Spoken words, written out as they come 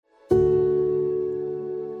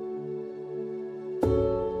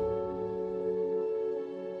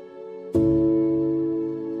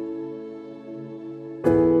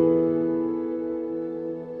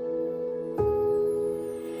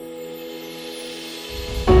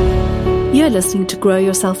You're listening to Grow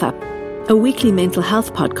Yourself Up, a weekly mental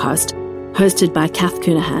health podcast hosted by Kath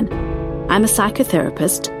Coonahan. I'm a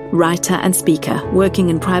psychotherapist, writer and speaker working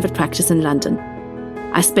in private practice in London.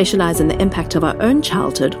 I specialize in the impact of our own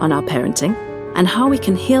childhood on our parenting and how we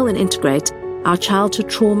can heal and integrate our childhood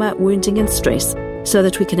trauma, wounding and stress so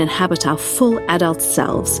that we can inhabit our full adult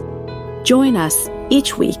selves. Join us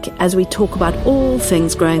each week as we talk about all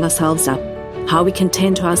things growing ourselves up, how we can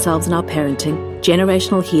tend to ourselves in our parenting,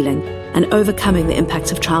 generational healing, and overcoming the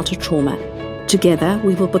impacts of childhood trauma. Together,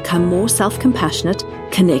 we will become more self-compassionate,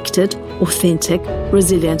 connected, authentic,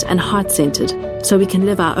 resilient, and heart-centered so we can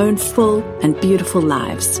live our own full and beautiful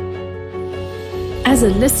lives. As a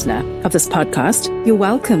listener of this podcast, you're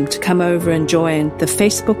welcome to come over and join the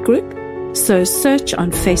Facebook group. So search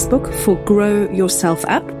on Facebook for Grow Yourself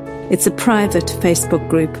Up. It's a private Facebook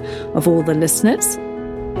group of all the listeners.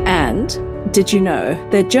 And did you know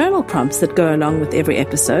there are journal prompts that go along with every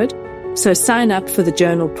episode? So sign up for the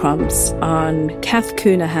journal prompts on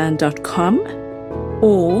kathcoonahan.com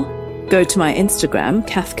or go to my Instagram,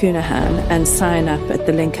 Kath Coonahan, and sign up at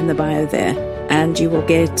the link in the bio there. And you will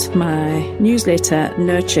get my newsletter,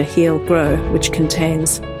 Nurture, Heal, Grow, which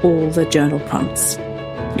contains all the journal prompts.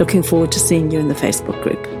 Looking forward to seeing you in the Facebook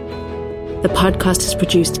group. The podcast is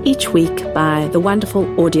produced each week by the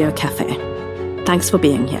wonderful Audio Cafe. Thanks for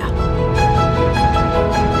being here.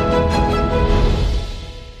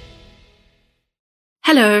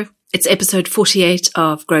 Hello, it's episode 48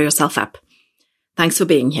 of Grow Yourself Up. Thanks for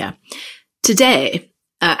being here. Today,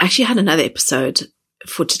 I actually had another episode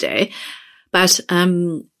for today, but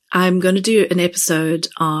I'm going to do an episode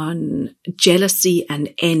on jealousy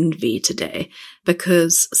and envy today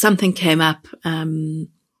because something came up over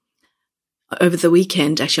the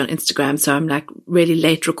weekend, actually on Instagram. So I'm like really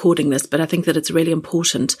late recording this, but I think that it's really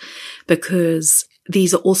important because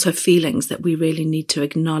these are also feelings that we really need to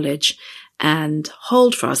acknowledge and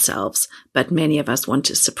hold for ourselves, but many of us want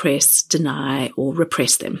to suppress, deny, or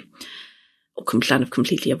repress them, or kind of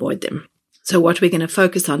completely avoid them. So what we're going to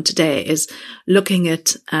focus on today is looking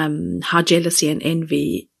at how jealousy and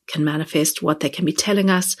envy can manifest, what they can be telling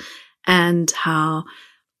us, and how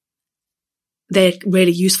they're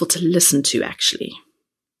really useful to listen to, actually.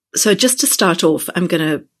 So just to start off, I'm going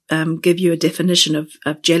to give you a definition of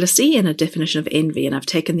jealousy and a definition of envy, and I've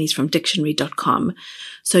taken these from dictionary.com.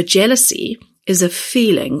 So jealousy is a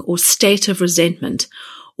feeling or state of resentment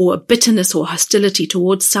or a bitterness or hostility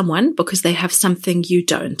towards someone because they have something you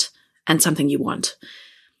don't and something you want.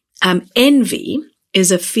 Envy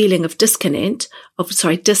is a feeling of discontent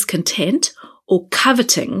or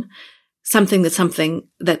coveting something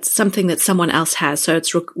that someone else has. So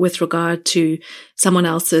it's with regard to someone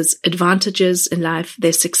else's advantages in life,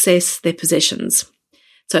 their success, their possessions.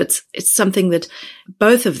 So it's something that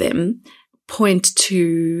both of them point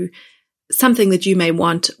to something that you may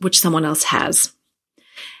want, which someone else has.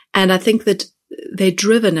 And I think that they're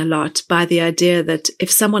driven a lot by the idea that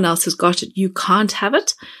if someone else has got it, you can't have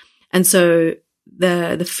it. And so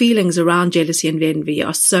the feelings around jealousy and envy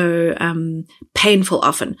are so painful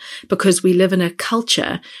often because we live in a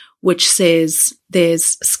culture which says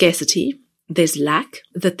there's scarcity, there's lack,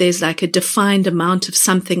 that there's like a defined amount of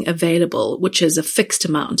something available, which is a fixed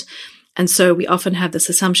amount. And so we often have this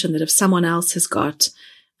assumption that if someone else has got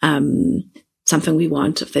something we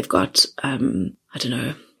want, if they've got,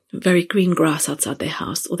 very green grass outside their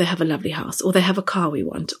house, or they have a lovely house, or they have a car we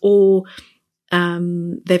want, or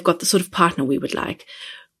they've got the sort of partner we would like.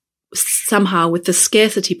 Somehow with the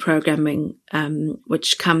scarcity programming,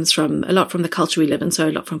 which comes from a lot from the culture we live in, so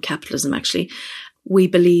a lot from capitalism actually, we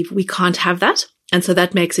believe we can't have that. And so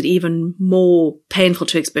that makes it even more painful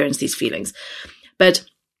to experience these feelings. But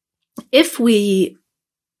if we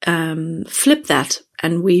flip that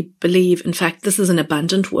and we believe, in fact, this is an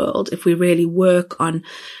abundant world, if we really work on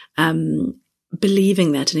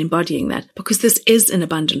believing that and embodying that, because this is an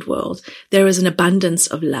abundant world. There is an abundance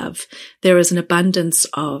of love. There is an abundance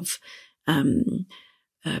of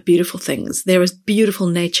beautiful things. There is beautiful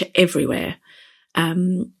nature everywhere.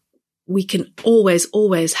 We can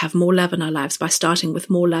always have more love in our lives by starting with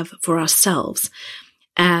more love for ourselves.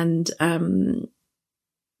 And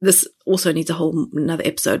this also needs another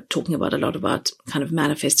episode talking about a lot about kind of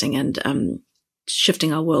manifesting and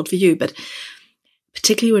shifting our worldview. But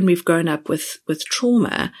particularly when we've grown up with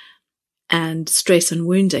trauma and stress and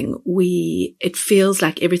wounding, it feels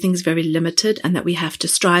like everything's very limited and that we have to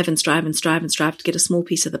strive to get a small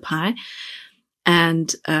piece of the pie.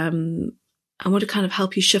 And I want to kind of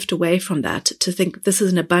help you shift away from that to think this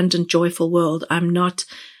is an abundant, joyful world. I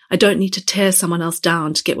don't need to tear someone else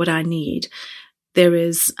down to get what I need. there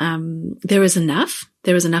is enough.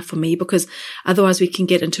 There is enough for me, because otherwise we can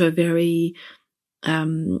get into a very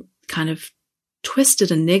kind of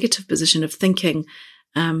twisted and negative position of thinking,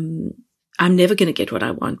 I'm never going to get what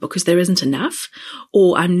I want because there isn't enough,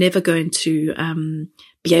 or I'm never going to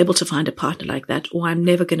be able to find a partner like that, or I'm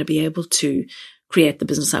never going to be able to create the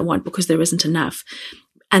business I want because there isn't enough.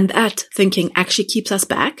 And that thinking actually keeps us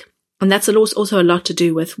back. And that's also a lot to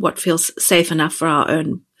do with what feels safe enough for our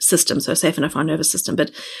own system, so safe enough for our nervous system.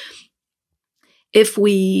 But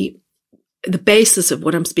the basis of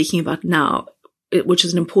what I'm speaking about now, which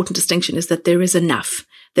is an important distinction, is that there is enough.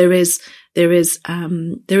 There is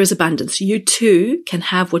abundance. You too can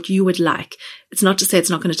have what you would like. It's not to say it's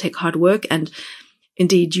not going to take hard work, and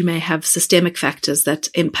indeed you may have systemic factors that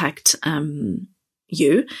impact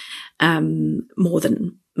you more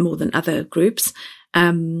than other groups.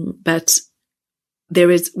 But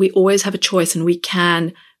we always have a choice, and we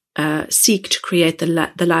can seek to create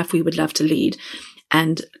the life we would love to lead.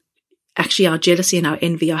 And actually, our jealousy and our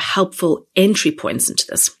envy are helpful entry points into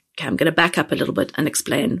this. Okay, I'm going to back up a little bit and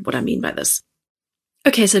explain what I mean by this.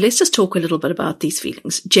 Okay, so let's just talk a little bit about these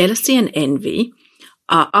feelings. Jealousy and envy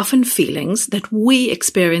are often feelings that we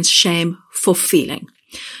experience shame for feeling.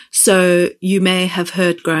 So you may have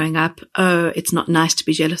heard growing up, oh, it's not nice to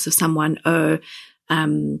be jealous of someone. Oh,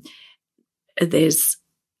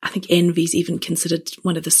 I think envy is even considered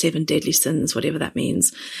one of the 7 deadly sins, whatever that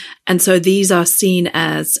means. And so these are seen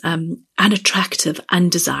as unattractive,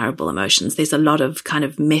 undesirable emotions. There's a lot of kind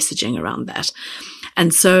of messaging around that.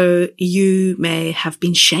 And so you may have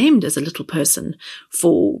been shamed as a little person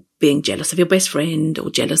for being jealous of your best friend, or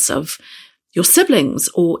jealous of your siblings,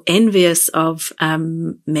 or envious of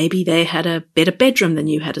maybe they had a better bedroom than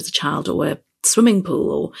you had as a child, or a swimming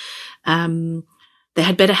pool, or they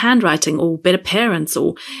had better handwriting, or better parents,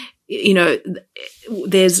 or,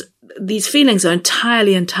 these feelings are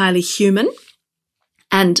entirely human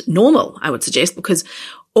and normal, I would suggest, because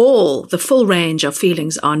the full range of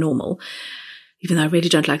feelings are normal, even though I really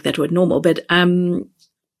don't like that word normal. But many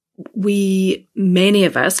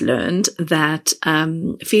of us learned that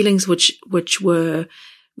feelings which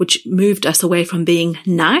moved us away from being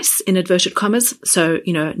nice, in inverted commas. So,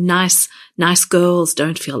 nice girls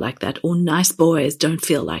don't feel like that, or nice boys don't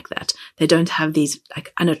feel like that. They don't have these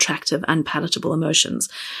like unattractive, unpalatable emotions.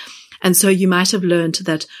 And so you might have learned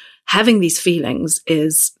that having these feelings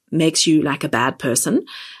makes you like a bad person.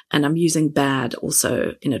 And I'm using bad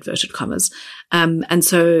also in inverted commas. And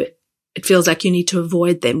so it feels like you need to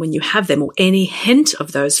avoid them when you have them, or any hint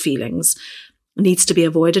of those feelings needs to be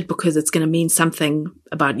avoided because it's going to mean something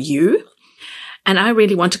about you. And I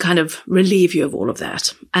really want to kind of relieve you of all of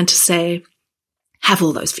that and to say, have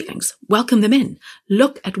all those feelings, welcome them in,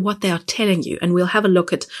 look at what they are telling you, and we'll have a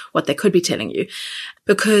look at what they could be telling you.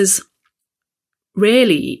 Because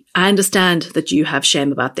really, I understand that you have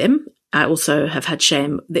shame about them. I also have had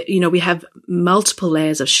shame. We have multiple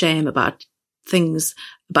layers of shame about things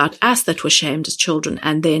about us that were shamed as children,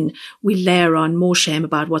 and then we layer on more shame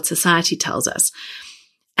about what society tells us.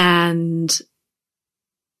 And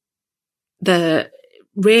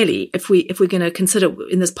if we're going to consider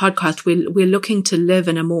in this podcast, we're looking to live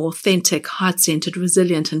in a more authentic, heart-centered,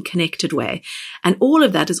 resilient, and connected way. And all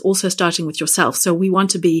of that is also starting with yourself. So we want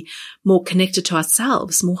to be more connected to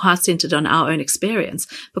ourselves, more heart-centered on our own experience,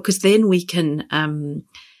 because then we can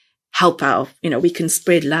help we can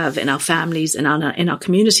spread love in our families and in our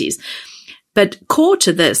communities. But core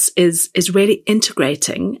to this is really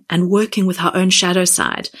integrating and working with our own shadow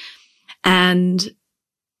side. And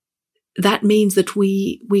that means that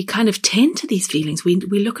we kind of tend to these feelings. We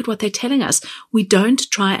look at what they're telling us. We don't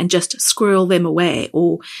try and just squirrel them away.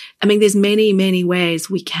 There's many, many ways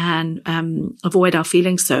we can avoid our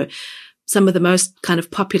feelings. So some of the most kind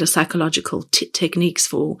of popular psychological techniques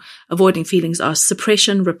for avoiding feelings are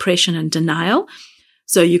suppression, repression, and denial.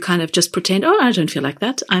 So you kind of just pretend, oh, I don't feel like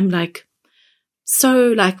that. I'm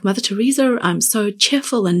so like Mother Teresa, I'm so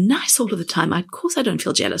cheerful and nice all of the time. Of course I don't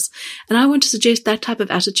feel jealous. And I want to suggest that type of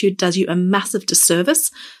attitude does you a massive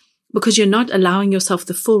disservice, because you're not allowing yourself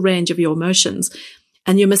the full range of your emotions.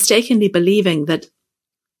 And you're mistakenly believing that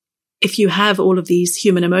if you have all of these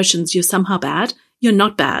human emotions, you're somehow bad. You're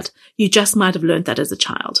not bad. You just might have learned that as a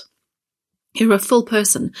child. You're a full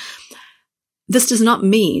person. This does not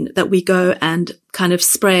mean that we go and kind of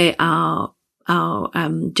spray our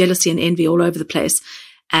jealousy and envy all over the place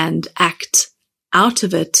and act out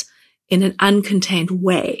of it in an uncontained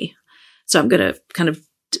way. So I'm going to kind of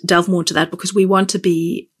delve more into that, because we want to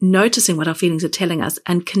be noticing what our feelings are telling us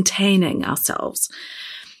and containing ourselves.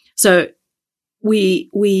 So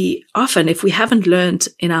we often, if we haven't learned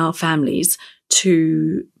in our families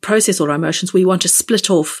to process all our emotions, we want to split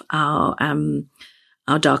off our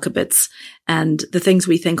darker bits and the things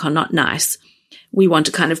we think are not nice. We want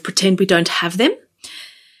to kind of pretend we don't have them.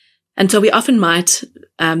 And so we often might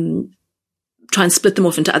try and split them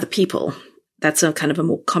off into other people. That's a kind of a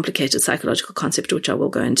more complicated psychological concept, which I will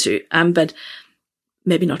go into. But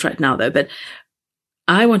maybe not right now, though. But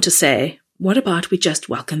I want to say, what about we just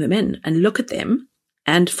welcome them in and look at them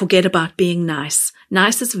and forget about being nice?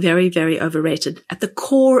 Nice is very, very overrated. At the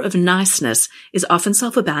core of niceness is often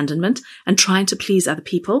self-abandonment and trying to please other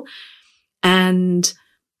people. And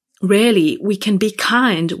really, we can be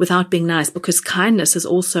kind without being nice, because kindness is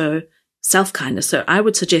also self-kindness. So I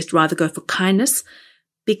would suggest rather go for kindness.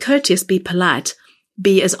 Be courteous, be polite,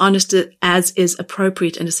 be as honest as is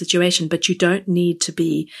appropriate in a situation, but you don't need to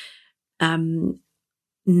be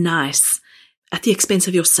nice at the expense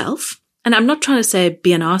of yourself. And I'm not trying to say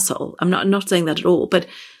be an arsehole. I'm not saying that at all, but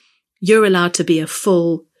you're allowed to be a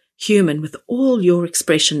full human with all your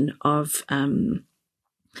expression of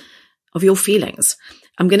your feelings.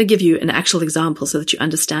 I'm going to give you an actual example so that you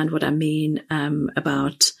understand what I mean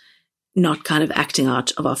about not kind of acting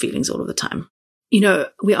out of our feelings all of the time. You know,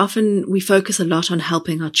 we focus a lot on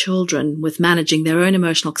helping our children with managing their own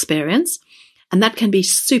emotional experience. And that can be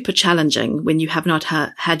super challenging when you have not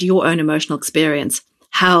had your own emotional experience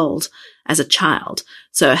held as a child.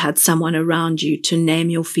 So had someone around you to name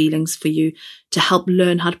your feelings for you, to help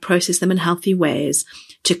learn how to process them in healthy ways,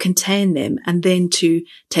 to contain them, and then to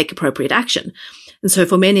take appropriate action. And so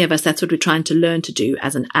for many of us, that's what we're trying to learn to do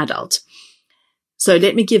as an adult. So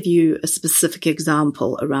let me give you a specific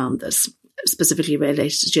example around this, specifically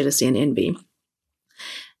related to jealousy and envy.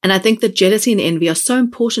 And I think that jealousy and envy are so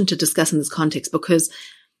important to discuss in this context because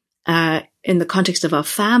in the context of our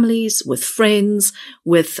families, with friends,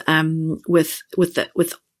 with all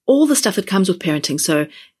the stuff that comes with parenting. So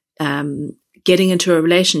getting into a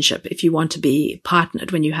relationship, if you want to be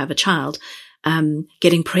partnered when you have a child,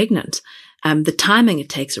 getting pregnant, the timing it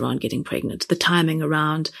takes around getting pregnant, the timing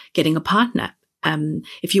around getting a partner.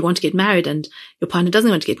 If you want to get married and your partner doesn't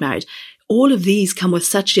want to get married, all of these come with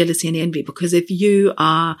such jealousy and envy, because if you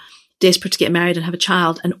are desperate to get married and have a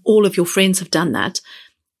child and all of your friends have done that,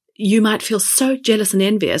 you might feel so jealous and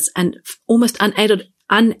envious and almost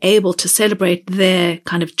unable to celebrate their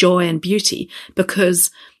kind of joy and beauty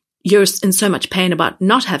because you're in so much pain about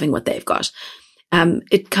not having what they've got.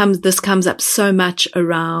 This comes up so much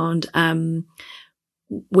around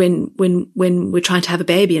when we're trying to have a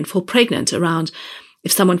baby and fall pregnant, around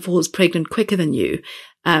if someone falls pregnant quicker than you,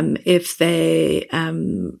 if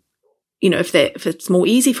it's more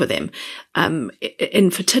easy for them.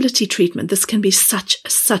 In fertility treatment, this can be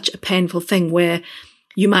such a painful thing where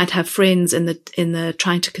you might have friends in the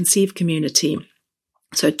trying to conceive community,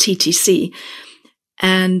 so TTC,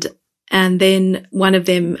 and then one of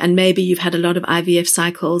them, and maybe you've had a lot of IVF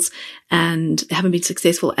cycles and they haven't been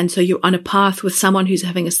successful. And so you're on a path with someone who's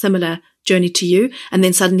having a similar journey to you. And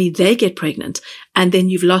then suddenly they get pregnant and then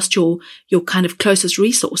you've lost your kind of closest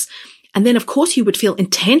resource. And then of course you would feel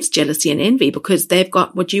intense jealousy and envy because they've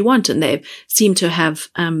got what you want and they seem to have,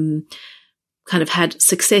 kind of had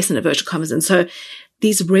success in inverted commas. And so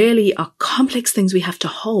these really are complex things we have to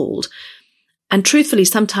hold. And truthfully,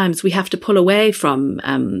 sometimes we have to pull away from,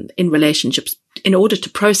 in relationships in order to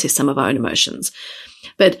process some of our own emotions.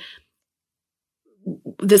 But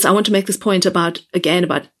I want to make this point about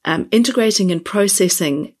integrating and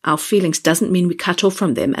processing our feelings doesn't mean we cut off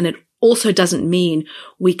from them. And it also doesn't mean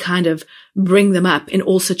we kind of bring them up in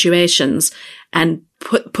all situations and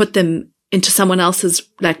put them into someone else's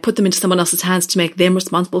hands to make them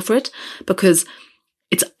responsible for it, because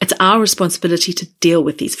it's our responsibility to deal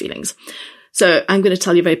with these feelings. So I'm going to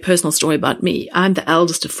tell you a very personal story about me. I'm the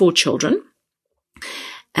eldest of 4 children,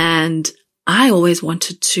 and I always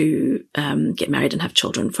wanted to get married and have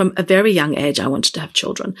children. From a very young age, I wanted to have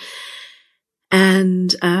children.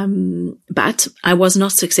 And but I was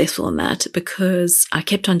not successful in that because I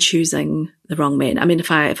kept on choosing the wrong men. I mean,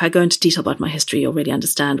 if I go into detail about my history, you'll really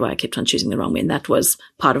understand why I kept on choosing the wrong men. That was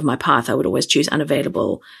part of my path. I would always choose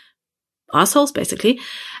unavailable assholes, basically.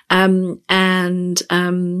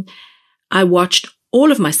 I watched all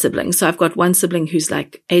of my siblings. So I've got one sibling who's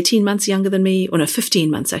like 18 months younger than me, or no, 15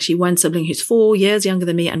 months actually, one sibling who's 4 years younger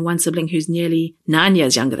than me, and one sibling who's nearly 9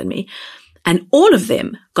 years younger than me. And all of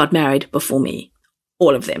them got married before me.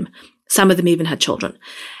 All of them. Some of them even had children.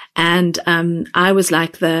 And I was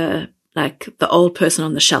like the old person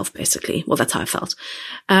on the shelf, basically. Well, that's how I felt.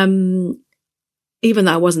 Even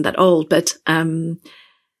though I wasn't that old, but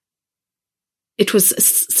it was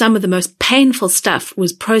some of the most painful stuff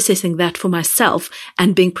was processing that for myself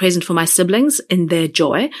and being present for my siblings in their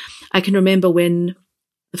joy. I can remember when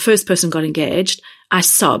the first person got engaged, I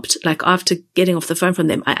sobbed. Like after getting off the phone from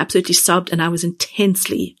them, I absolutely sobbed, and I was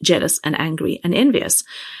intensely jealous and angry and envious.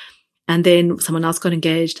 And then someone else got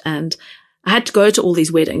engaged, and I had to go to all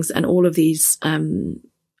these weddings and all of these,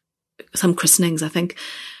 some christenings, I think.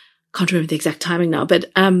 Can't remember the exact timing now. But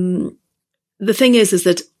the thing is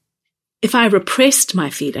that if I repressed my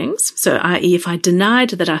feelings, so i.e. if I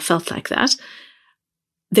denied that I felt like that,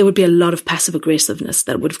 there would be a lot of passive aggressiveness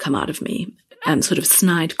that would have come out of me. Sort of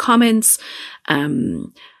snide comments,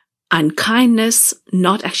 unkindness,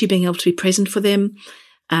 not actually being able to be present for them.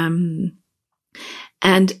 And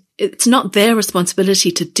it's not their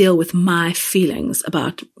responsibility to deal with my feelings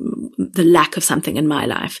about the lack of something in my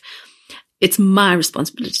life. It's my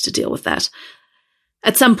responsibility to deal with that.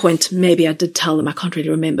 At some point, maybe I did tell them, I can't really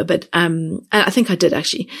remember, but I think I did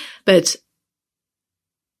actually. But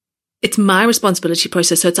it's my responsibility to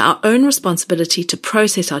process. So it's our own responsibility to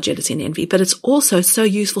process our jealousy and envy, but it's also so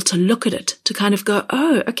useful to look at it, to kind of go,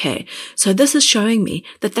 oh, okay. So this is showing me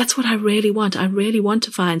that that's what I really want. I really want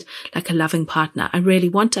to find like a loving partner. I really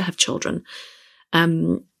want to have children.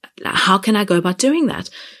 How can I go about doing that?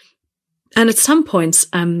 And at some points,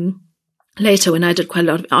 later when I did quite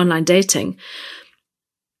a lot of online dating,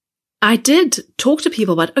 I did talk to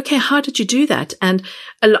people about, okay, how did you do that? And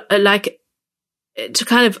like to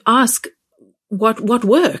kind of ask what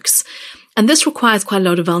works. And this requires quite a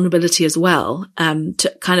lot of vulnerability as well,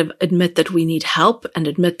 to kind of admit that we need help and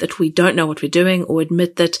admit that we don't know what we're doing, or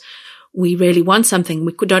admit that we really want something.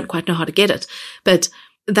 We don't quite know how to get it. But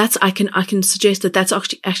I can suggest that that's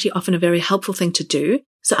actually often a very helpful thing to do.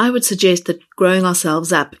 So I would suggest that growing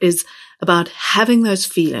ourselves up is about having those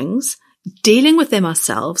feelings, dealing with them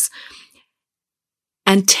ourselves,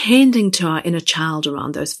 and tending to our inner child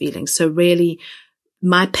around those feelings. So really,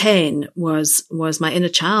 my pain was my inner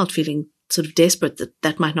child feeling sort of desperate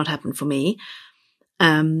that might not happen for me,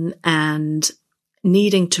 and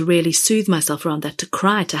needing to really soothe myself around that, to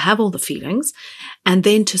cry, to have all the feelings, and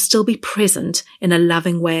then to still be present in a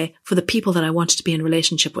loving way for the people that I wanted to be in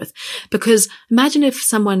relationship with. Because imagine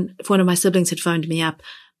if one of my siblings had phoned me up,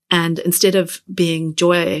 and instead of being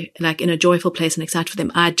like in a joyful place and excited for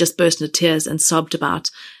them, I'd just burst into tears and sobbed about,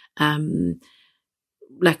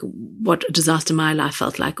 like what a disaster my life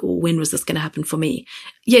felt like, or when was this going to happen for me?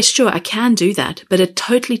 Yes, sure, I can do that, but it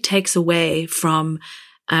totally takes away from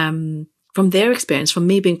their experience, from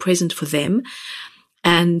me being present for them.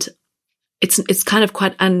 And it's kind of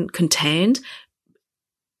quite uncontained.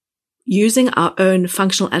 Using our own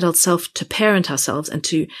functional adult self to parent ourselves and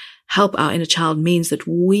to help our inner child means that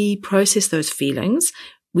we process those feelings.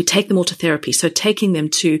 We take them all to therapy. So taking them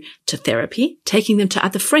to therapy, taking them to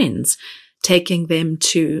other friends, taking them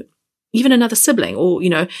to even another sibling, or,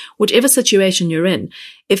 whatever situation you're in.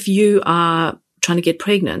 If you are trying to get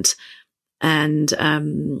pregnant and,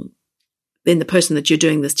 then the person that you're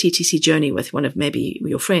doing this TTC journey with, one of maybe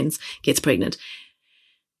your friends, gets pregnant,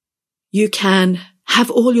 you can have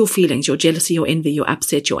all your feelings, your jealousy, your envy, your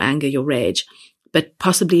upset, your anger, your rage. But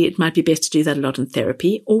possibly it might be best to do that a lot in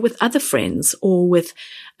therapy, or with other friends, or with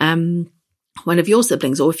one of your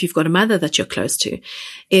siblings, or if you've got a mother that you're close to.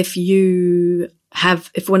 If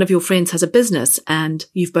one of your friends has a business and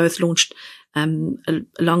you've both launched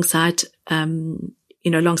alongside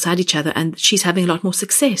each other, and she's having a lot more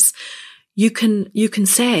success, you can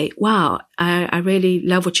say, wow, I really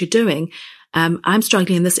love what you're doing. I'm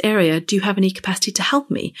struggling in this area. Do you have any capacity to help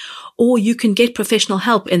me? Or you can get professional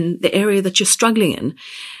help in the area that you're struggling in.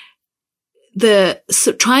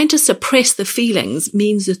 Trying to suppress the feelings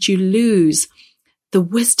means that you lose the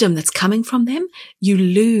wisdom that's coming from them. You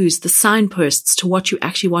lose the signposts to what you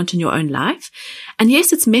actually want in your own life. And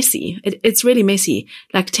yes, it's messy. It's really messy.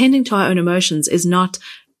 Like tending to our own emotions is not,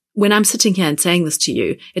 when I'm sitting here and saying this to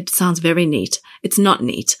you, it sounds very neat. It's not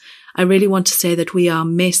neat. I really want to say that we are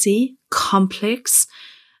messy, complex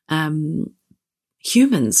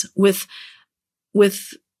humans with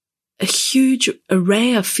a huge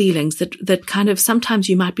array of feelings that kind of sometimes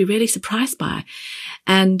you might be really surprised by.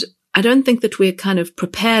 And I don't think that we're kind of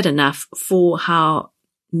prepared enough for how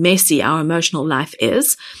messy our emotional life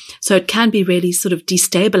is. So it can be really sort of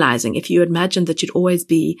destabilizing if you imagine that you'd always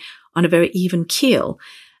be on a very even keel.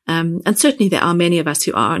 And certainly there are many of us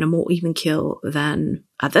who are on a more even keel than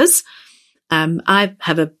others. I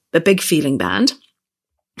have a big feeling band,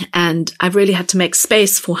 and I've really had to make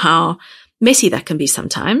space for how messy that can be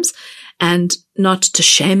sometimes, and not to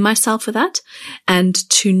shame myself for that, and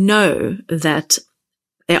to know that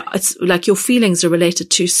It's like your feelings are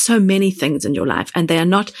related to so many things in your life, and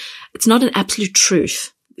it's not an absolute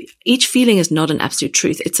truth. Each feeling is not an absolute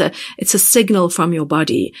truth. It's a signal from your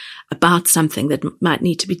body about something that might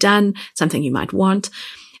need to be done, something you might want.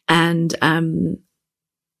 And,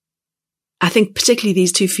 I think particularly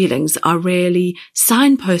these two feelings are really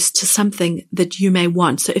signposts to something that you may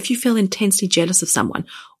want. So if you feel intensely jealous of someone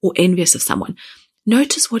or envious of someone,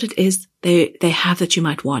 notice what it is they have that you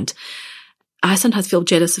might want. I sometimes feel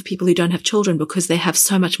jealous of people who don't have children because they have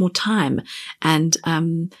so much more time and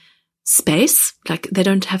space. Like they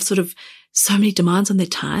don't have sort of so many demands on their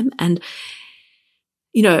time. And,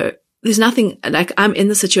 there's nothing like I'm in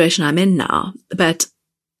the situation I'm in now, but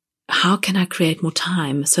how can I create more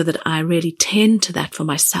time so that I really tend to that for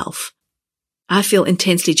myself? I feel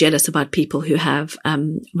intensely jealous about people who have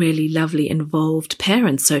really lovely involved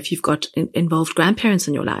parents. So if you've got involved grandparents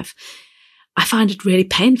in your life, I find it really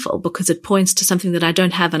painful because it points to something that I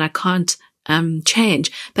don't have and I can't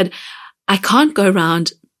change. But I can't go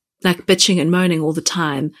around like bitching and moaning all the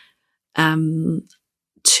time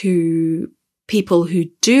to people who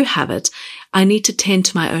do have it. I need to tend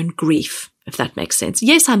to my own grief, if that makes sense.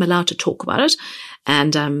 Yes, I'm allowed to talk about it.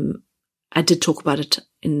 And I did talk about it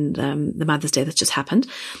in the Mother's Day that just happened.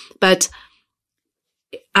 But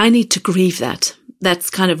I need to grieve that. That's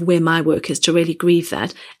kind of where my work is, to really grieve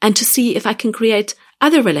that and to see if I can create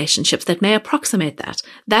other relationships that may approximate that.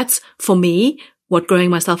 That's, for me, what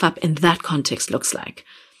growing myself up in that context looks like.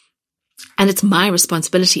 And it's my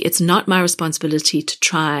responsibility. It's not my responsibility to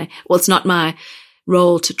try. Well, it's not my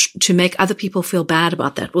role to make other people feel bad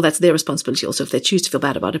about that. Well, that's their responsibility also if they choose to feel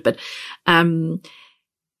bad about it. But,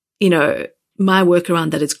 my work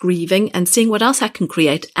around that is grieving and seeing what else I can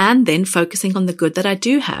create and then focusing on the good that I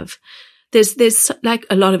do have. There's like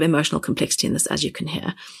a lot of emotional complexity in this, as you can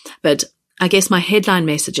hear. But I guess my headline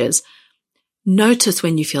message is notice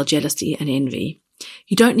when you feel jealousy and envy.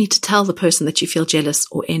 You don't need to tell the person that you feel jealous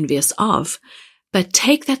or envious of, but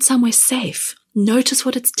take that somewhere safe. Notice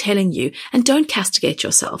what it's telling you and don't castigate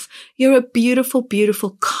yourself. You're a beautiful,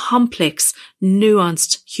 beautiful, complex,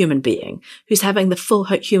 nuanced human being who's having the full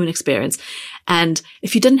human experience. And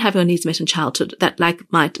if you didn't have your needs met in childhood, that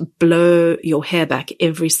might blow your hair back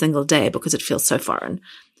every single day because it feels so foreign.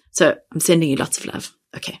 So I'm sending you lots of love.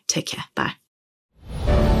 Okay, take care. Bye.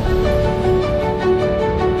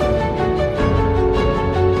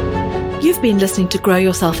 You've been listening to Grow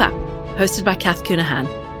Yourself Up, hosted by Kath Coonahan.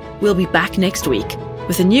 We'll be back next week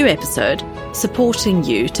with a new episode supporting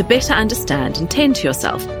you to better understand and tend to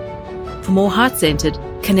yourself for more heart-centered,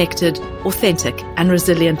 connected, authentic, and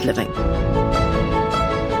resilient living.